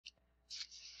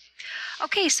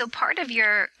Okay, so part of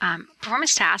your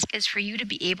performance task is for you to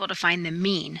be able to find the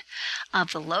mean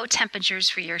of the low temperatures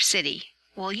for your city.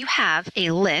 Well, you have a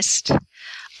list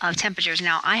of temperatures.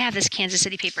 Now, I have this Kansas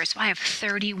City paper, so I have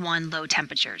 31 low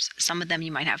temperatures. Some of them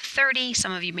you might have 30,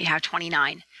 some of you may have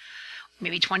 29,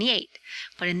 maybe 28.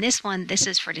 But in this one, this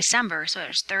is for December, so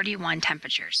there's 31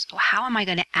 temperatures. So how am I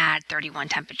going to add 31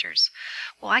 temperatures?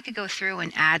 Well, I could go through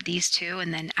and add these two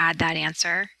and then add that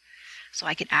answer. So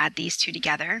I could add these two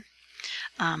together.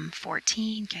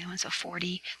 14, okay, so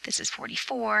 40, this is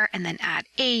 44, and then add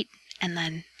 8, and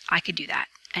then I could do that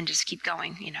and just keep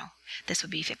going, this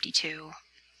would be 52,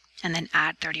 and then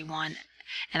add 31,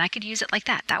 and I could use it like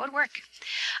that. That would work.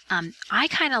 I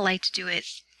kind of like to do it,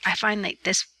 I find like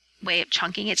this way of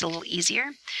chunking it's a little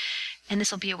easier, and this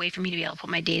will be a way for me to be able to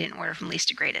put my data in order from least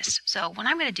to greatest. So what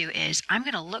I'm going to do is I'm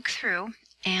going to look through,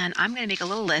 and I'm going to make a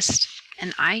little list,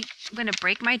 and I'm going to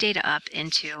break my data up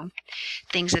into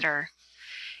things that are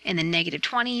in the negative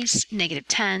 20s, negative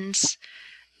 10s,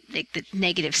 like the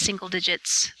negative single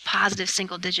digits, positive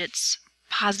single digits,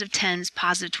 positive 10s,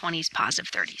 positive 20s,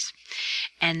 positive 30s.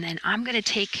 And then I'm going to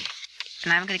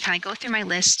kind of go through my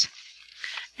list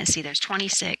and see there's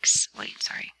 26,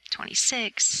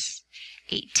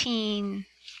 18,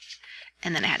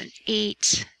 and then I had an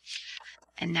 8,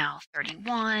 and now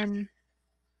 31.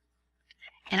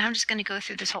 And I'm just going to go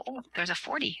through this whole, there's a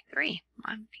 43.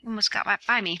 I almost got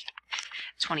by me.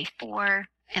 24,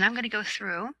 and I'm going to go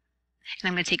through, and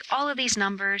I'm going to take all of these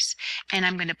numbers, and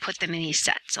I'm going to put them in these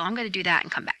sets. So I'm going to do that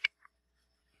and come back.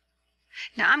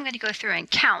 Now I'm going to go through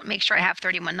and count, make sure I have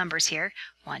 31 numbers here.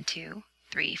 1, 2,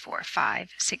 3, 4, 5,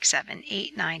 6, 7,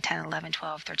 8, 9, 10, 11,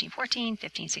 12, 13, 14,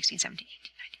 15, 16, 17,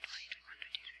 18,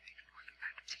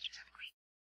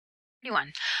 19, 20,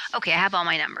 21. Okay, I have all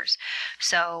my numbers.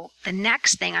 So the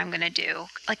next thing I'm going to do,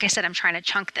 like I said, I'm trying to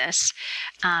chunk this.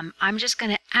 I'm just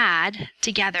going to add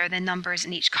together the numbers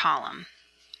in each column.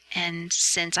 And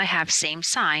since I have same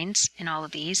signs in all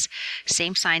of these,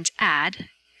 same signs add,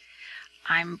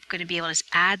 I'm going to be able to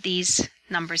add these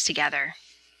numbers together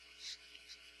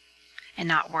and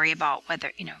not worry about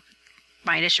whether,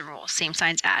 my addition rule, same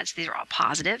signs adds. These are all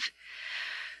positive.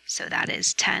 So that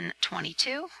is 10,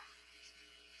 22.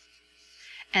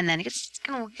 And then it's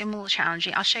going to get a little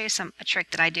challenging. I'll show you a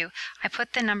trick that I do. I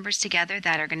put the numbers together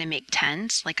that are going to make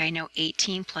 10s. Like I know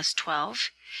 18 plus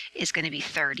 12 is going to be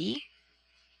 30.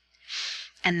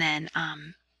 And then I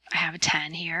have a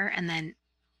 10 here. And then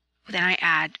I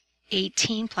add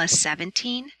 18 plus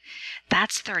 17.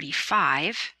 That's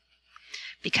 35.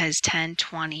 Because 10,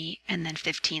 20, and then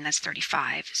 15, that's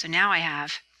 35. So now I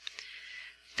have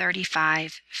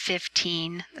 35,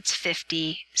 15, that's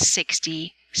 50,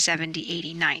 60, 70,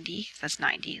 80, 90, that's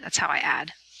 90. That's how I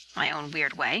add my own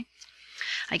weird way.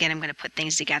 Again, I'm going to put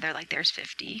things together like there's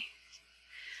 50.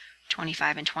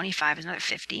 25 and 25 is another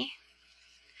 50.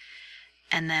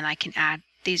 And then I can add,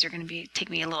 these are going to take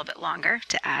me a little bit longer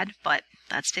to add, but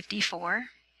that's 54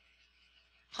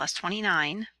 plus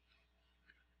 29.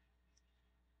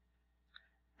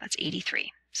 That's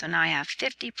 83. So now I have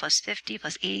 50 plus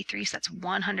 83, so that's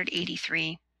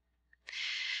 183.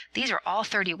 These are all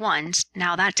 31s.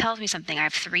 Now that tells me something. I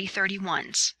have 3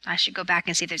 31s. I should go back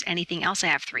and see if there's anything else I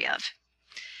have 3 of.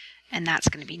 And that's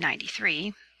going to be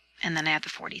 93. And then I have the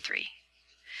 43.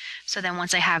 So then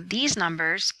once I have these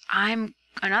numbers,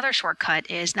 another shortcut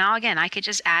is, now again, I could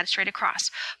just add straight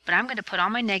across. But I'm going to put all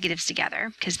my negatives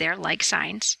together because they're like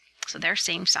signs. So they're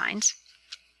same signs.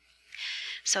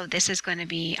 So this is going to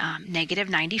be negative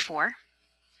 94.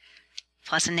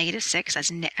 Plus a negative 6,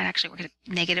 that's actually we're going to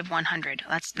negative 100.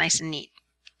 That's nice and neat.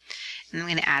 And I'm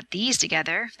going to add these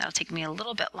together. That'll take me a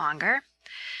little bit longer.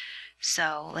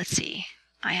 So let's see.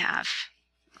 I have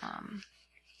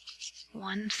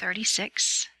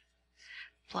 136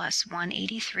 plus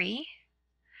 183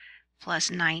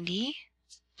 plus 90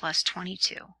 plus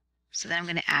 22. So then I'm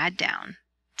going to add down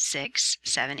 6,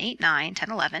 7, 8, 9,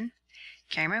 10, 11.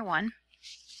 Carry my 1.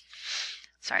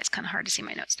 Sorry, it's kind of hard to see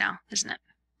my notes now, isn't it?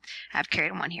 I've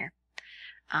carried 1 here.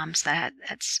 So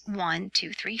that's 1,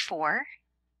 2, 3, 4.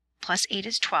 Plus 8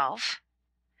 is 12.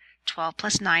 12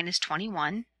 plus 9 is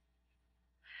 21.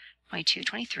 22,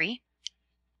 23.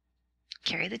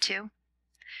 Carry the 2.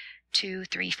 2,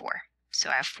 3, 4.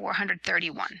 So I have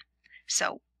 431.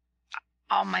 So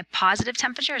all my positive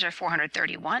temperatures are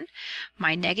 431.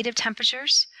 My negative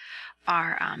temperatures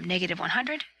are negative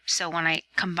 100. So when I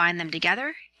combine them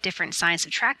together, different signs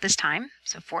subtract this time.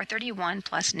 So 431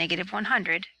 plus negative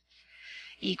 100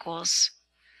 equals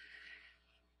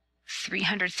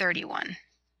 331.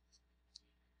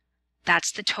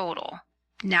 That's the total.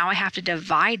 Now I have to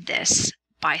divide this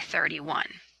by 31.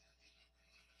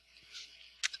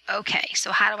 Okay,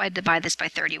 so how do I divide this by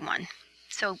 31?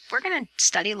 So we're going to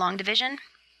study long division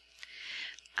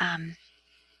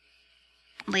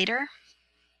later,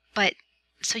 but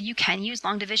so you can use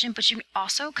long division, but you can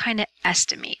also kind of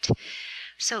estimate.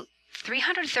 So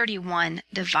 331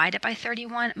 divided by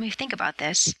 31, I mean, think about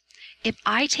this. If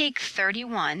I take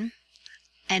 31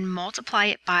 and multiply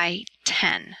it by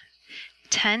 10,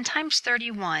 10 times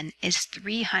 31 is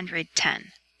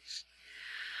 310.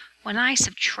 When I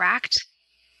subtract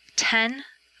 10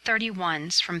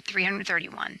 31s from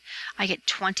 331, I get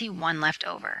 21 left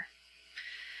over.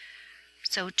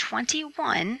 So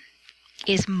 21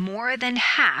 is more than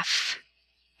half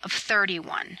of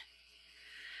 31.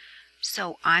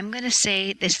 So I'm going to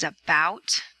say this is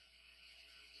about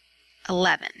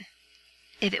 11.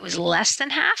 If it was less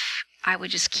than half, I would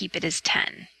just keep it as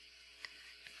 10.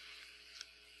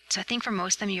 So I think for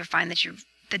most of them, you'll find that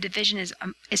the division is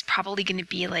probably going to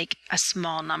be like a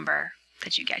small number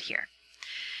that you get here.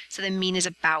 So the mean is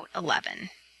about 11,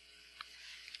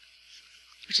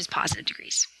 which is positive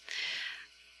degrees.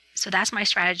 So that's my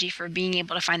strategy for being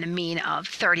able to find the mean of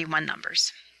 31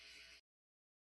 numbers.